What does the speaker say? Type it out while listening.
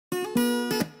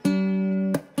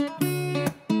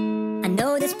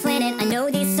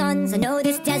I know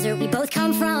this desert we both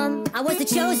come from. I was the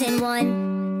chosen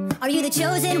one. Are you the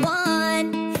chosen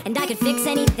one? And I could fix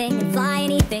anything and fly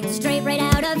anything straight right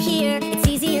out of here. It's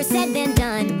easier said than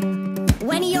done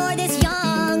when you're this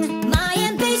young. My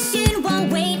ambition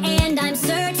won't wait, and I'm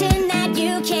certain that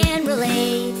you can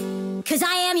relate. 'Cause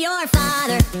I am your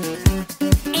father,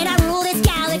 and I rule this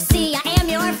galaxy. I am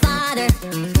your father,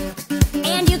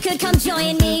 and you could come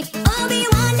join me.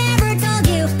 Obi-Wan never told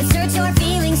you to search your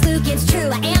feelings, Luke, it's true.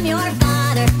 I am your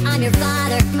father, I'm your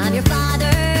father, I'm your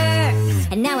father.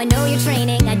 And now I know you're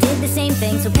training, I did the same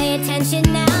thing, so pay attention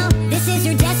now. This is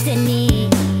your destiny,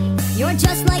 you're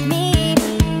just like me.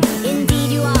 Indeed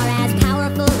you are as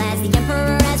powerful as the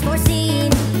Emperor has foreseen.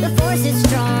 The Force is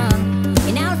strong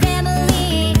in our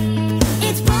family.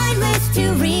 It's pointless to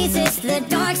resist, the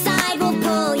dark side will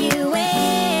pull you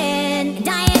in. And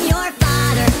I am your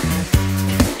father,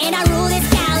 and I rule this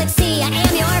galaxy. I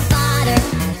am your father,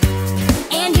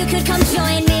 and you could come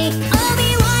join me.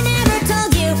 Obi-Wan never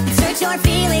told you, search your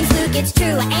feelings, Luke, it's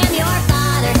true. I am your father.